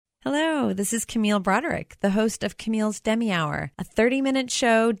Hello, this is Camille Broderick, the host of Camille's Demi Hour, a 30-minute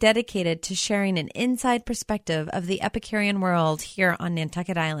show dedicated to sharing an inside perspective of the Epicurean world here on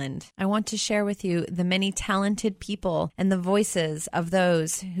Nantucket Island. I want to share with you the many talented people and the voices of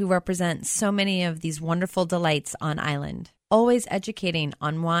those who represent so many of these wonderful delights on island. Always educating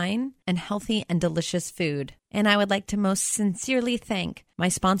on wine and healthy and delicious food. And I would like to most sincerely thank my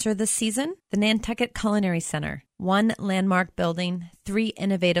sponsor this season, the Nantucket Culinary Center. 1 landmark building, 3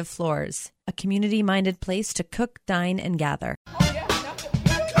 innovative floors. A community-minded place to cook, dine, and gather.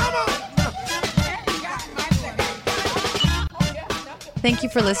 Thank you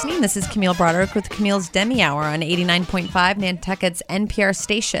for listening. This is Camille Broderick with Camille's Demi Hour on 89.5 Nantucket's NPR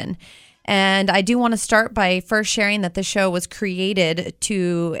station. And I do want to start by first sharing that the show was created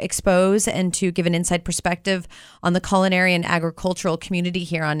to expose and to give an inside perspective on the culinary and agricultural community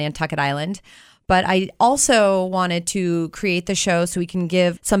here on Nantucket Island. But I also wanted to create the show so we can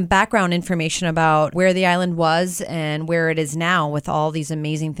give some background information about where the island was and where it is now with all these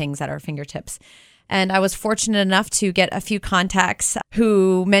amazing things at our fingertips. And I was fortunate enough to get a few contacts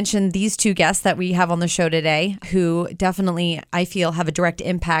who mentioned these 2 guests that we have on the show today, who definitely, I feel, have a direct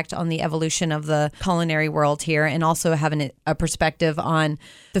impact on the evolution of the culinary world here and also have a perspective on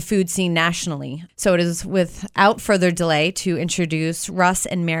the food scene nationally. So it is without further delay to introduce Russ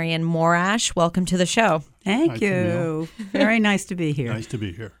and Marian Morash. Welcome to the show. Thank you. Very nice to be here. Nice to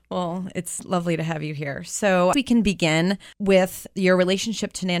be here. Well, it's lovely to have you here. So we can begin with your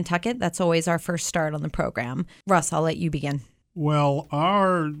relationship to Nantucket. That's always our first start on the program. Russ, I'll let you begin. Well,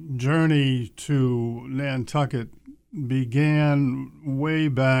 our journey to Nantucket began way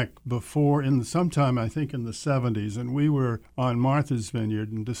back before, sometime I think in the 70s, and we were on Martha's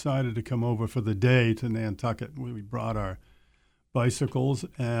Vineyard and decided to come over for the day to Nantucket. We brought our bicycles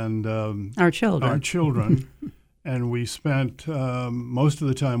and our children. And we spent most of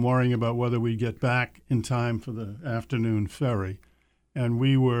the time worrying about whether we'd get back in time for the afternoon ferry. And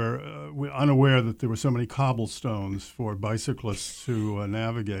we were unaware that there were so many cobblestones for bicyclists to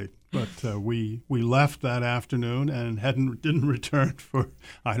navigate. But we left that afternoon and didn't return for,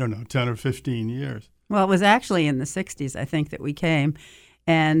 10 or 15 years. Well, it was actually in the 60s, I think, that we came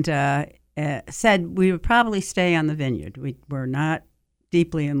and said we would probably stay on the vineyard. We were not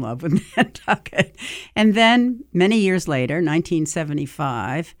deeply in love with Nantucket. And then many years later,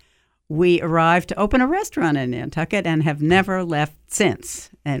 1975, we arrived to open a restaurant in Nantucket and have never left since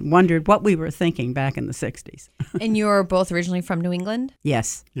and wondered what we were thinking back in the 60s. And you are both originally from New England?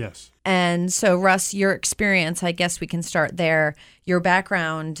 Yes. Yes. And so, Russ, your experience, I guess we can start there. Your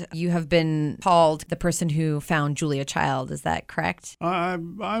background, you have been called the person who found Julia Child. Is that correct? I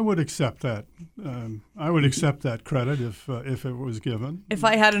would accept that. I would accept that credit if it was given. If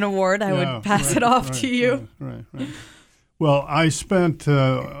I had an award, I would pass it off to you. Right. Well, I spent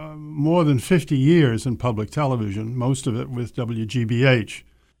more than 50 years in public television, most of it with WGBH.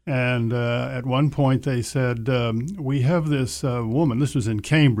 And at one point they said, we have this woman, this was in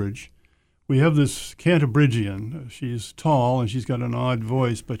Cambridge, we have this Cantabrigian. She's tall and she's got an odd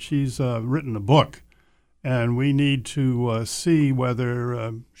voice, but she's written a book. And we need to see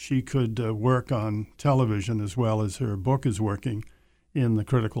whether she could work on television as well as her book is working in the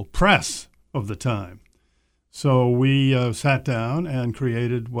critical press of the time. So we sat down and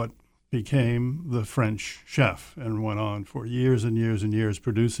created what became The French Chef and went on for years and years and years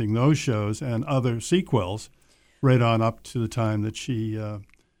producing those shows and other sequels right on up to the time that she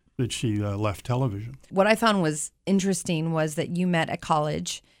left television. What I found was interesting was that you met at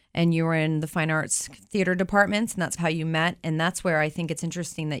college and you were in the fine arts theater departments, and that's how you met. And that's where I think it's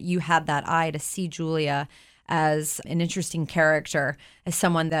interesting that you had that eye to see Julia as an interesting character, as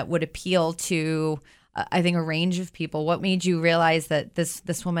someone that would appeal to I think a range of people. What made you realize that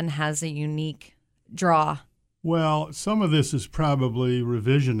this woman has a unique draw? Well, some of this is probably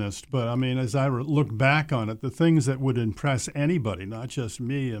revisionist, but I mean, as I look back on it, the things that would impress anybody, not just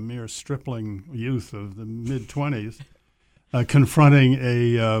me, a mere stripling youth of the mid-20s, confronting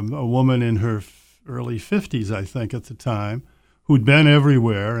a woman in her early 50s, I think, at the time, who'd been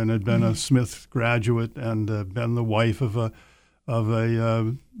everywhere and had been a Smith graduate and been the wife of a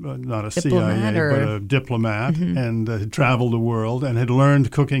not a diplomat CIA, but a diplomat, and had traveled the world and had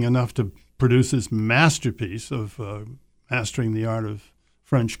learned cooking enough to produce this masterpiece of mastering the art of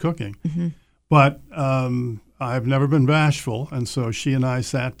French cooking. But I've never been bashful, and so she and I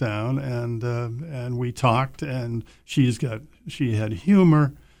sat down and we talked. And she had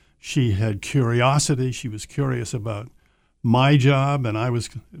humor, she had curiosity. She was curious about my job, and I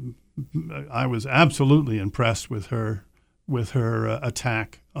was absolutely impressed with her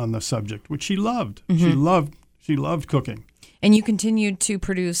attack on the subject, which she loved. She loved cooking. And you continued to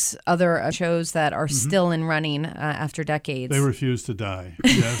produce other shows that are still in running after decades. They refuse to die.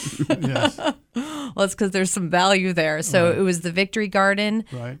 Yes, yes. Well, it's because there's some value there. So Right. it was the Victory Garden.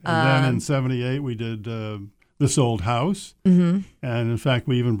 Right. And then in 78, we did This Old House. Mm-hmm. And in fact,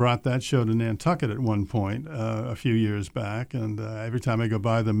 we even brought that show to Nantucket at one point a few years back. And every time I go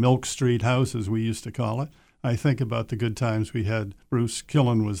by the Milk Street House, as we used to call it, I think about the good times we had. Bruce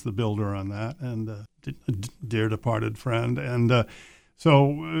Killen was the builder on that, and a dear departed friend. And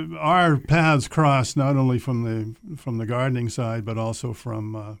so our paths crossed not only from the gardening side, but also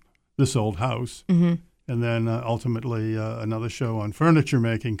from This Old House. Mm-hmm. And then ultimately another show on furniture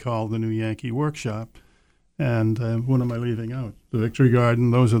making called The New Yankee Workshop. And what am I leaving out? The Victory Garden,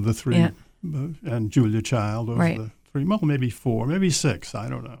 those are the three. And Julia Child, those are the three. Well, maybe four, maybe six, I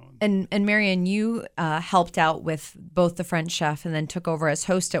don't know. And Marion, you helped out with both the French chef and then took over as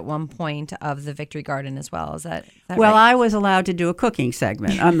host at one point of the Victory Garden as well. Is that well, right? I was allowed to do a cooking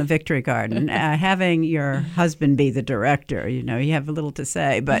segment on the Victory Garden. Having your husband be the director, you have a little to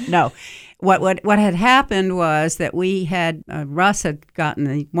say. But no, what had happened was that we had, Russ had gotten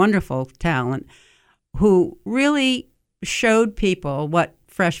a wonderful talent who really showed people what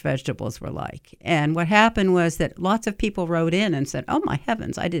fresh vegetables were like. And what happened was that lots of people wrote in and said, oh my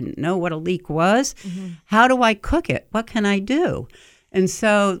heavens, I didn't know what a leek was. Mm-hmm. How do I cook it? What can I do? And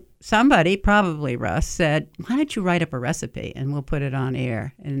so somebody, probably Russ, said, why don't you write up a recipe and we'll put it on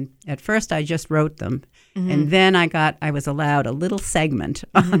air? And at first I just wrote them. Mm-hmm. And then I was allowed a little segment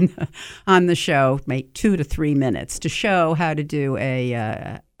on the show, make 2 to 3 minutes, to show how to do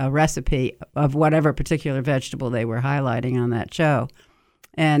a recipe of whatever particular vegetable they were highlighting on that show.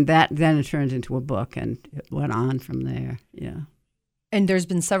 And that then it turned into a book, and it went on from there. Yeah. And there's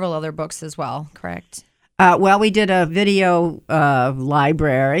been several other books as well, correct? Well, we did a video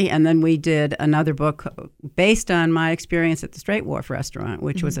library, and then we did another book based on my experience at the Straight Wharf restaurant,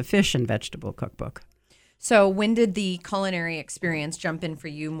 which was a fish and vegetable cookbook. So when did the culinary experience jump in for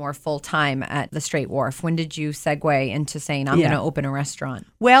you more full-time at the Straight Wharf? When did you segue into saying, I'm going to open a restaurant?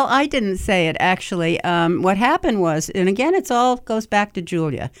 Well, I didn't say it, actually. What happened was, and again, it all goes back to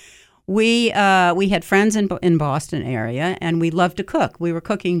Julia. We had friends in Boston area, and we loved to cook. We were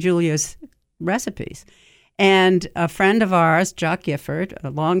cooking Julia's recipes. And a friend of ours, Jock Gifford,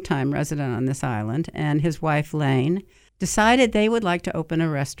 a longtime resident on this island, and his wife, Lane, decided they would like to open a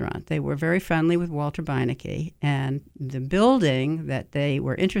restaurant. They were very friendly with Walter Beinecke, and the building that they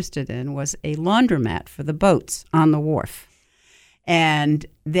were interested in was a laundromat for the boats on the wharf. And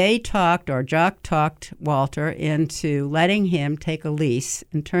Jock talked Walter into letting him take a lease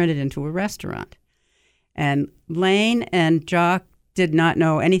and turn it into a restaurant. And Lane and Jock did not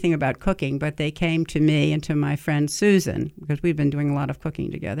know anything about cooking, but they came to me and to my friend Susan, because we'd been doing a lot of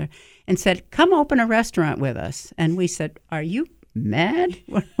cooking together, and said, come open a restaurant with us. And we said, are you mad?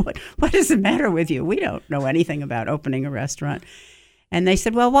 What is the matter with you? We don't know anything about opening a restaurant. And they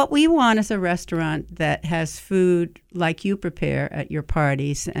said, well, what we want is a restaurant that has food like you prepare at your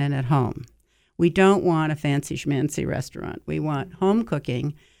parties and at home. We don't want a fancy schmancy restaurant. We want home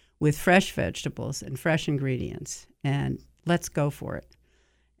cooking with fresh vegetables and fresh ingredients, and let's go for it.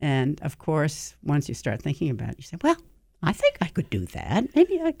 And, of course, once you start thinking about it, you say, well, I think I could do that.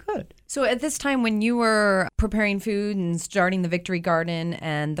 Maybe I could. So at this time when you were preparing food and starting the Victory Garden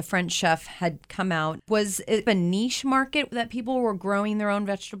and the French chef had come out, was it a niche market that people were growing their own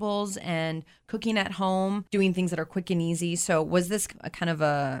vegetables and cooking at home, doing things that are quick and easy? So was this a kind of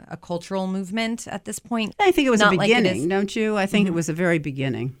a cultural movement at this point? I think it was Not a beginning, like it is? don't you? I think it was the very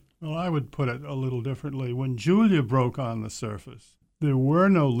beginning. Well, I would put it a little differently. When Julia broke on the surface, there were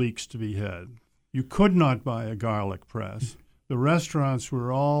no leeks to be had. You could not buy a garlic press. The restaurants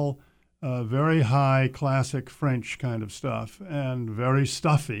were all very high, classic French kind of stuff, and very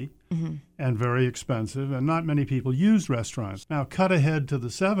stuffy and very expensive, and not many people used restaurants. Now, cut ahead to the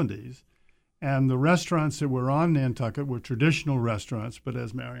 70s, and the restaurants that were on Nantucket were traditional restaurants, but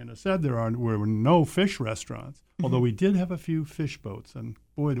as Mariana said, there were no fish restaurants, although we did have a few fish boats, and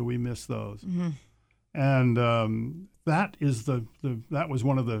boy, do we miss those. And that was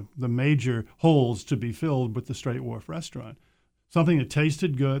one of the major holes to be filled with the Straight Wharf restaurant. Something that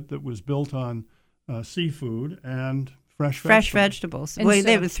tasted good, that was built on seafood and fresh vegetables. Well,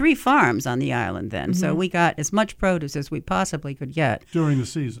 there were 3 farms on the island then, so we got as much produce as we possibly could get. During the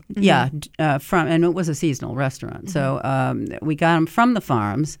season. Yeah, and it was a seasonal restaurant. So we got them from the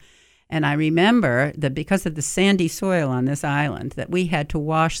farms. And I remember that because of the sandy soil on this island, that we had to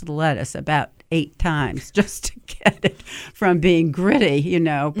wash the lettuce about 8 times just to get it from being gritty,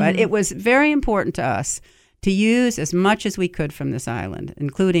 But it was very important to us to use as much as we could from this island,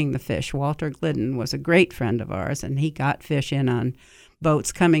 including the fish. Walter Glidden was a great friend of ours, and he got fish in on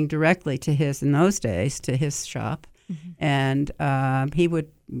boats coming directly to in those days, to his shop. And he would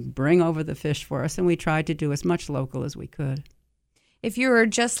bring over the fish for us, and we tried to do as much local as we could. If you were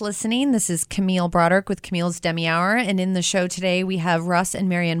just listening, this is Camille Broderick with Camille's Demi Hour, and in the show today we have Russ and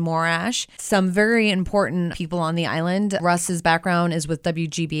Marian Morash, some very important people on the island. Russ's background is with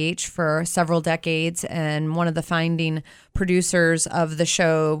WGBH for several decades, and one of the founding producers of the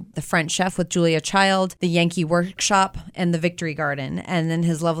show The French Chef with Julia Child, The Yankee Workshop, and The Victory Garden. And then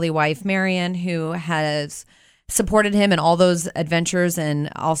his lovely wife Marian, who has supported him in all those adventures, and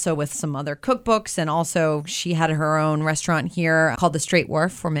also with some other cookbooks. And also she had her own restaurant here called The Straight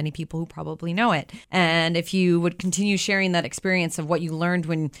Wharf, for many people who probably know it. And if you would continue sharing that experience of what you learned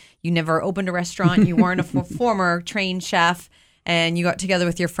when you never opened a restaurant, you weren't a former trained chef, and you got together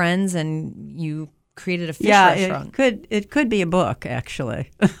with your friends and you created a fish restaurant. It could be a book,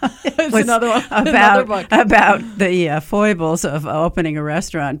 actually. It's another one. About Another book. about the foibles of opening a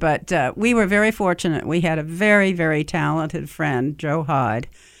restaurant. But we were very fortunate. We had a very, very talented friend, Joe Hyde,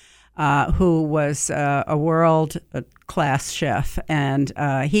 who was a world-class chef. And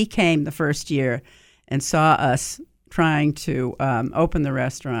he came the first year and saw us trying to open the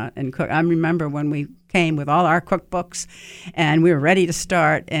restaurant and cook. I remember when we came with all our cookbooks and we were ready to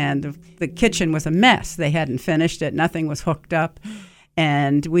start, and the kitchen was a mess. They hadn't finished it. Nothing was hooked up.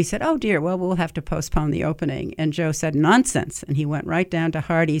 And we said, oh, dear, well, we'll have to postpone the opening. And Joe said, nonsense. And he went right down to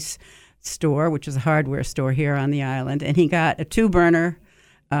Hardy's store, which is a hardware store here on the island, and he got a 2-burner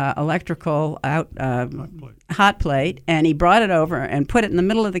electrical hot plate, and he brought it over and put it in the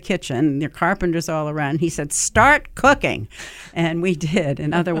middle of the kitchen. There are carpenters all around. He said, start cooking. And we did.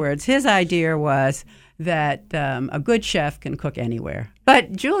 In other words, his idea was that a good chef can cook anywhere.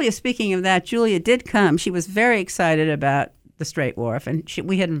 But Julia, speaking of that, Julia did come. She was very excited about the Straight Wharf, and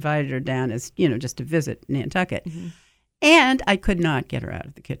we had invited her down as, just to visit Nantucket. Mm-hmm. And I could not get her out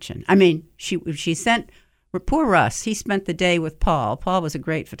of the kitchen. I mean, she sent... Poor Russ, he spent the day with Paul. Paul was a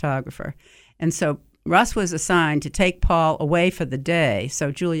great photographer. And so Russ was assigned to take Paul away for the day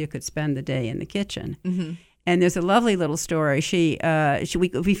so Julia could spend the day in the kitchen. Mm-hmm. And there's a lovely little story.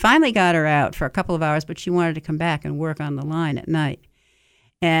 We finally got her out for a couple of hours, but she wanted to come back and work on the line at night.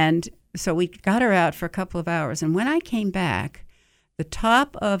 And so we got her out for a couple of hours. And when I came back, the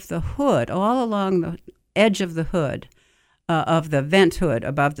top of the hood, all along the edge of the hood, of the vent hood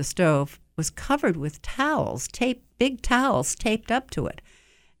above the stove, was covered with towels, big towels taped up to it.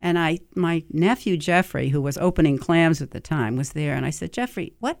 And my nephew Jeffrey, who was opening clams at the time, was there. And I said,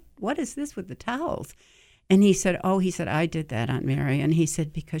 Jeffrey, what is this with the towels? And he said, I did that, Aunt Mary. And he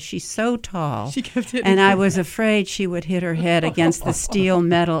said, because she's so tall. She kept hitting and I was afraid she would hit her head against the steel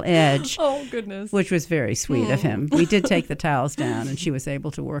metal edge. Oh, goodness. Which was very sweet of him. We did take the towels down, and she was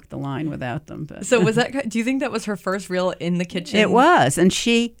able to work the line without them. But. So do you think that was her first reel in the kitchen? It was, and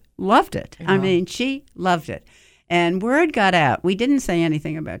she loved it. Yeah. I mean, she loved it. And word got out. We didn't say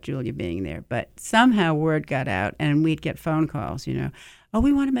anything about Julia being there, but somehow word got out, and we'd get phone calls, Oh,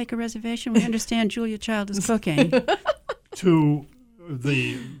 we want to make a reservation. We understand Julia Child is cooking. To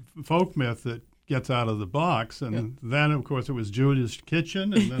the folk myth that gets out of the box. And then, of course, it was Julia's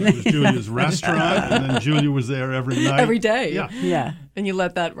kitchen, and then it was Julia's restaurant, and then Julia was there every night. Every day. Yeah. And you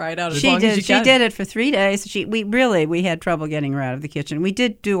let that ride out as she long did. as you She can. did it for 3 days. We had trouble getting her out of the kitchen. We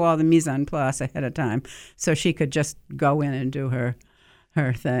did do all the mise en place ahead of time, so she could just go in and do her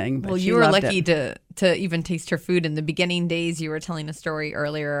thing. But well, she you were loved lucky it. to even taste her food in the beginning days. You were telling a story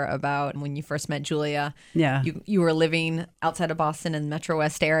earlier about when you first met Julia. Yeah. You were living outside of Boston in the Metro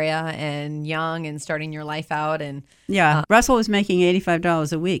West area and young and starting your life out. And yeah, Russell was making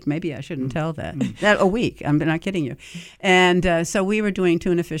 $85 a week. Maybe I shouldn't tell that. A week. I'm not kidding you. And so we were doing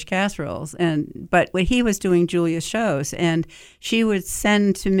tuna fish casseroles. But when he was doing Julia's shows, and she would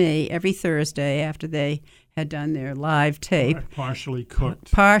send to me every Thursday after they had done their live tape. Right, partially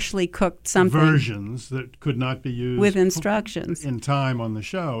cooked something. Versions that could not be used with instructions in time on the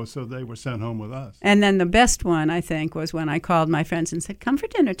show, so they were sent home with us. And then the best one, I think, was when I called my friends and said, come for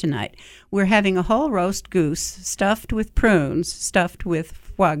dinner tonight. We're having a whole roast goose stuffed with prunes, stuffed with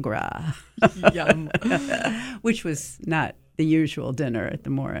foie gras. Yum. Which was not the usual dinner at the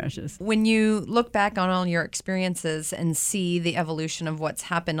Morashes. When you look back on all your experiences and see the evolution of what's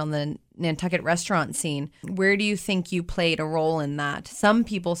happened on the Nantucket restaurant scene, where do you think you played a role in that? Some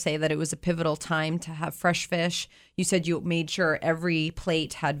people say that it was a pivotal time to have fresh fish. You said you made sure every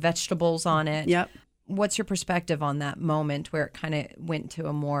plate had vegetables on it. Yep. what's your perspective on that moment where it kind of went to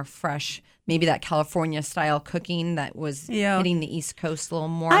a more fresh, maybe that California style cooking that was hitting the East Coast a little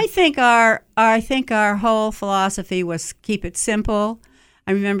more? I think our whole philosophy was keep it simple.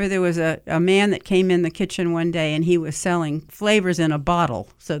 I remember there was a man that came in the kitchen one day, and he was selling flavors in a bottle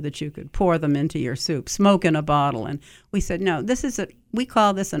so that you could pour them into your soup, smoke in a bottle. And we said, no, we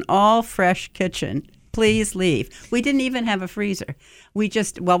call this an all-fresh kitchen. Please leave. We didn't even have a freezer. We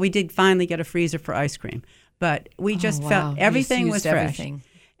did finally get a freezer for ice cream, but we just felt everything was fresh. Everything.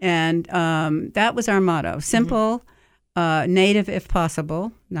 And that was our motto: simple, native if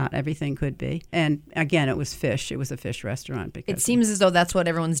possible. Not everything could be. And again, it was fish. It was a fish restaurant. Because it seems as though that's what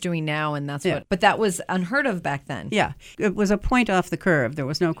everyone's doing now, and but that was unheard of back then. Yeah, it was a point off the curve. There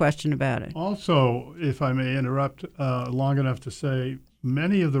was no question about it. Also, if I may interrupt long enough to say,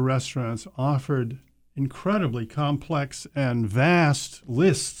 many of the restaurants offered incredibly complex and vast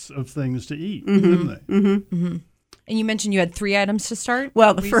lists of things to eat, didn't they? Mm-hmm. And you mentioned you had 3 items to start?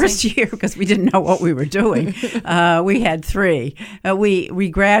 Well, the first year, because we didn't know what we were doing, we had 3. We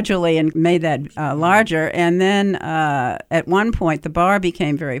gradually made that larger. And then at one point, the bar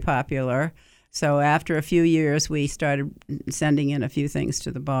became very popular. So after a few years, we started sending in a few things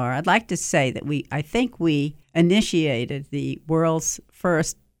to the bar. I'd like to say that I think we initiated the world's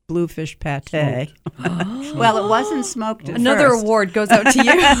first bluefish pate. Well, it wasn't smoked at Another first. award goes out to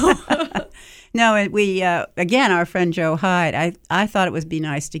you. No, again, our friend Joe Hyde, I thought it would be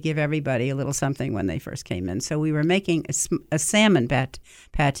nice to give everybody a little something when they first came in. So we were making a salmon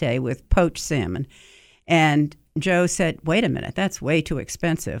pate with poached salmon. And Joe said, wait a minute, that's way too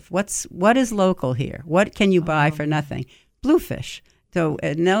expensive. What is local here? What can you buy for nothing? Bluefish. So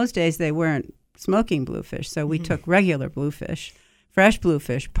in those days, they weren't smoking bluefish. So we took regular bluefish, fresh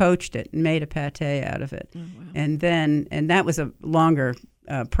bluefish, poached it, and made a pate out of it. Oh, wow. And that was a longer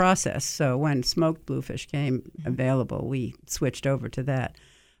process. So when smoked bluefish came available, we switched over to that.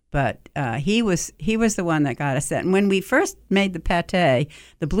 But he was the one that got us that. And when we first made the pate,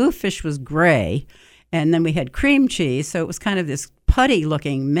 the bluefish was gray, and then we had cream cheese, so it was kind of this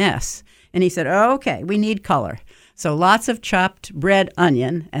putty-looking mess. And he said, oh, okay, we need color. So lots of chopped red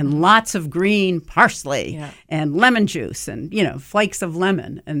onion and lots of green parsley and lemon juice and, flakes of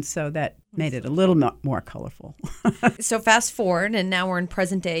lemon. And so that made it a little more colorful. So fast forward, and now we're in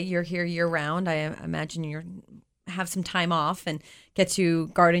present day. You're here year-round. I imagine you have some time off and get to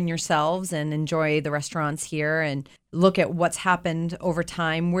garden yourselves and enjoy the restaurants here and look at what's happened over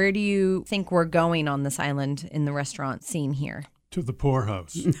time. Where do you think we're going on this island in the restaurant scene here? To the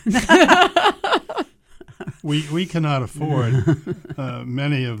poorhouse. We cannot afford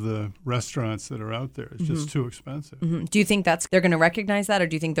many of the restaurants that are out there. It's just too expensive. Mm-hmm. Do you think they're going to recognize that, or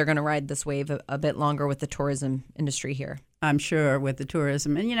do you think they're going to ride this wave a bit longer with the tourism industry here? I'm sure with the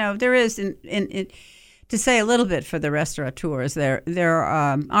tourism. And, there is, to say a little bit for the restaurateurs, there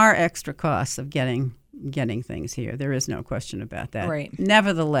are extra costs of getting things here. There is no question about that. Right.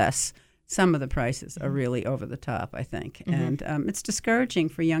 Nevertheless, some of the prices are really over the top, I think. Mm-hmm. And it's discouraging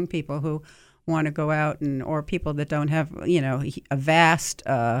for young people who want to go out or people that don't have, a vast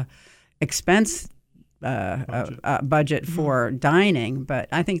expense budget for dining. But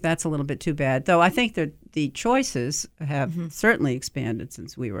I think that's a little bit too bad. Though I think that the choices have certainly expanded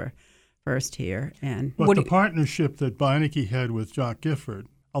since we were first here. But the partnership that Beinecke had with Jock Gifford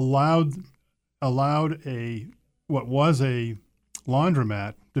allowed what was a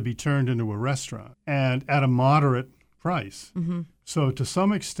laundromat to be turned into a restaurant, and at a moderate price. Mm-hmm. So to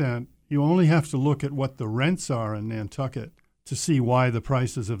some extent, you only have to look at what the rents are in Nantucket to see why the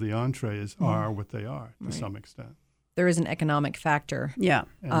prices of the entrees are what they are to some extent. There is an economic factor. Yeah.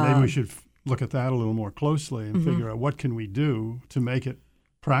 And maybe we should look at that a little more closely and figure out what can we do to make it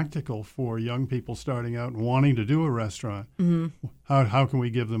practical for young people starting out and wanting to do a restaurant. Mm-hmm. How can we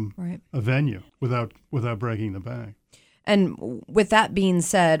give them a venue without breaking the bank? And with that being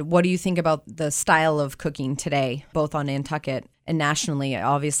said, what do you think about the style of cooking today, both on Nantucket and nationally?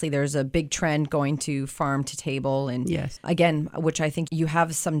 Obviously, there's a big trend going to farm to table. And again, which I think you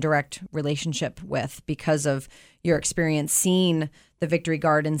have some direct relationship with because of your experience seeing the Victory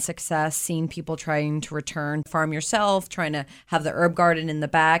Garden success, seeing people trying to return, farm yourself, trying to have the herb garden in the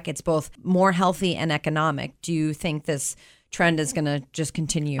back. It's both more healthy and economic. Do you think this trend is going to just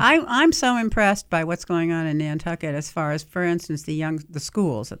continue? I'm so impressed by what's going on in Nantucket as far as, for instance, the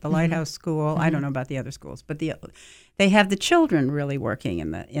schools at the Lighthouse School. I don't know about the other schools, but they have the children really working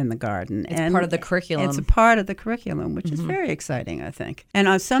in the garden. It's part of the curriculum. It's a part of the curriculum, which is very exciting, I think.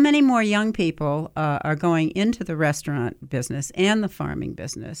 And so many more young people are going into the restaurant business and the farming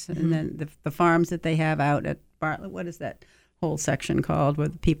business. And then the farms that they have out at Bartlett, what is that whole section called where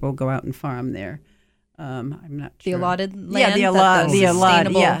the people go out and farm there? I'm not The sure. allotted land. Yeah, the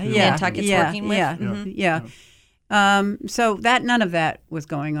allotted. Nantucket's working with. So none of that was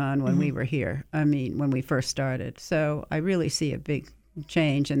going on when we were here. I mean, when we first started. So I really see a big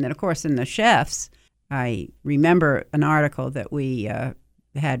change. And then, of course, in the chefs, I remember an article that we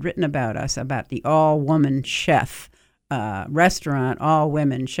had written about us about the all-woman chef restaurant, all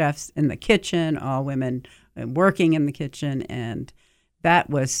women chefs in the kitchen, all women working in the kitchen, and that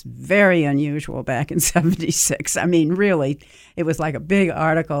was very unusual back in '76. I mean, really, it was like a big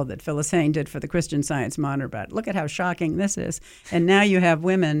article that Phyllis Hayne did for the Christian Science Monitor about, look at how shocking this is. And now you have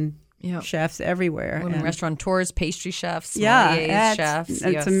women chefs everywhere. Women restaurateurs, pastry chefs, chefs.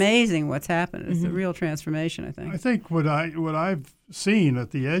 It's amazing what's happened. It's a real transformation, I think. I think what I've seen at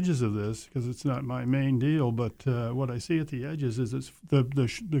the edges of this, because it's not my main deal, but what I see at the edges is it's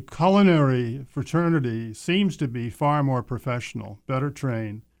the culinary fraternity seems to be far more professional, better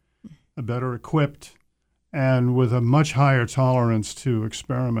trained, better equipped, and with a much higher tolerance to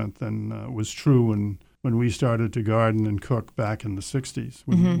experiment than was true when we started to garden and cook back in the 60s,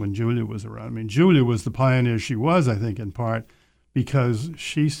 when Julia was around. I mean, Julia was the pioneer she was, I think, in part because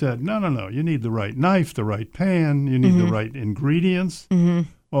she said, no, you need the right knife, the right pan, you need the right ingredients,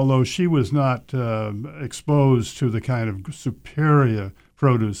 although she was not exposed to the kind of superior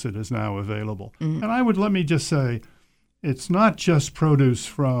produce that is now available. And let me just say, it's not just produce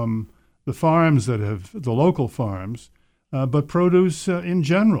from the farms the local farms, but produce in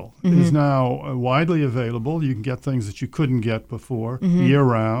general is now widely available. You can get things that you couldn't get before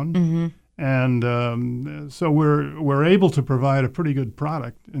year-round. And so we're able to provide a pretty good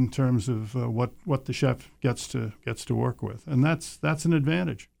product in terms of what the chef gets to work with. And that's an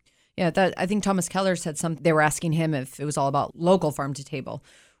advantage. Yeah, I think Thomas Keller said something. They were asking him if it was all about local farm to table,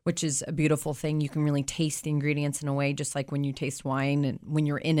 which is a beautiful thing. You can really taste the ingredients in a way, just like when you taste wine and when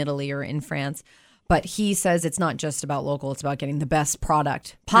you're in Italy or in France. But he says it's not just about local, it's about getting the best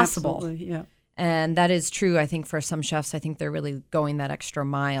product possible. Absolutely, yeah. And that is true, I think, for some chefs. I think they're really going that extra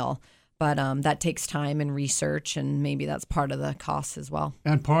mile. But that takes time and research, and maybe that's part of the cost as well.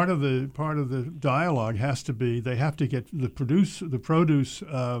 And part of the dialogue has to be they have to get the produce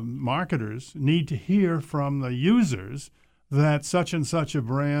marketers need to hear from the users that such and such a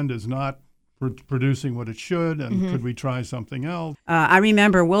brand is not producing what it should, and could we try something else? I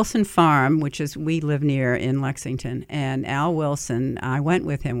remember Wilson Farm, we live near in Lexington, and Al Wilson, I went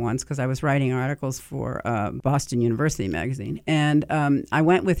with him once because I was writing articles for Boston University magazine, and I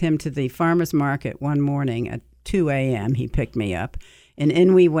went with him to the farmer's market one morning at 2 a.m. He picked me up, and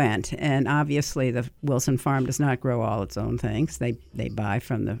in we went, and obviously the Wilson Farm does not grow all its own things. They buy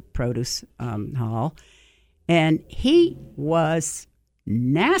from the produce hall, and he was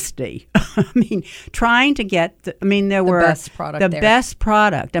nasty. I mean, trying to get there were best product best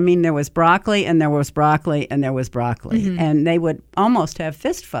product. I mean, there was broccoli and there was broccoli and there was broccoli, and they would almost have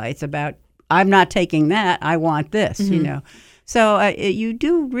fist fights about, I'm not taking that, I want this, you know. So you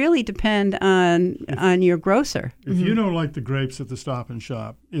do really depend on your grocer. If you don't like the grapes at the Stop and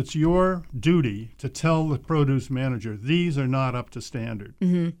Shop, it's your duty to tell the produce manager these are not up to standard.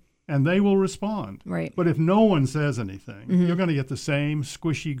 And they will respond. Right. But if no one says anything, you're going to get the same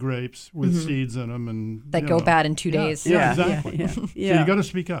squishy grapes with seeds in them. And that go bad in 2 days. Yeah, exactly. So you got to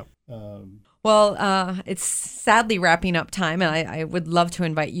speak up. Well, it's sadly wrapping up time, and I would love to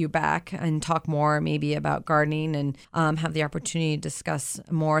invite you back and talk more maybe about gardening and have the opportunity to discuss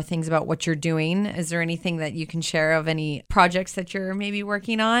more things about what you're doing. Is there anything that you can share of any projects that you're maybe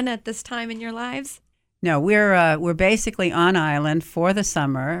working on at this time in your lives? No, we're basically on island for the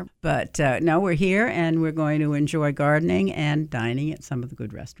summer, but no, we're here and we're going to enjoy gardening and dining at some of the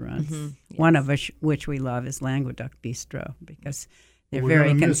good restaurants. Yes. One of which we love is Languedoc Bistro because they're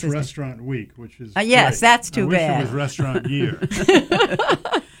very consistent. Miss Restaurant Week, which is yes, great. That's too bad. I wish it was Restaurant Year.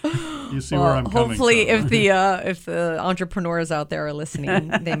 You see where I'm coming hopefully, from. if the entrepreneurs out there are listening,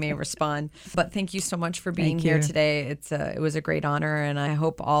 they may respond. But thank you so much for being here today. It was a great honor, and I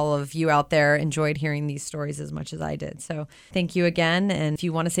hope all of you out there enjoyed hearing these stories as much as I did. So thank you again. And if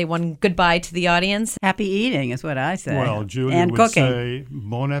you want to say one goodbye to the audience, happy eating is what I say. Well, Julia and would cooking. say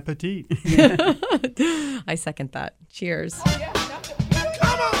bon appetit. I second that. Cheers.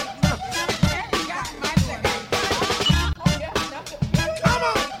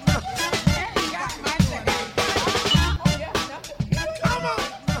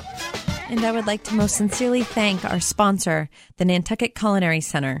 And I would like to most sincerely thank our sponsor, the Nantucket Culinary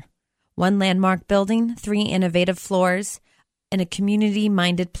Center. 1 landmark building, 3 innovative floors, and a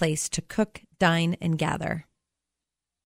community-minded place to cook, dine, and gather.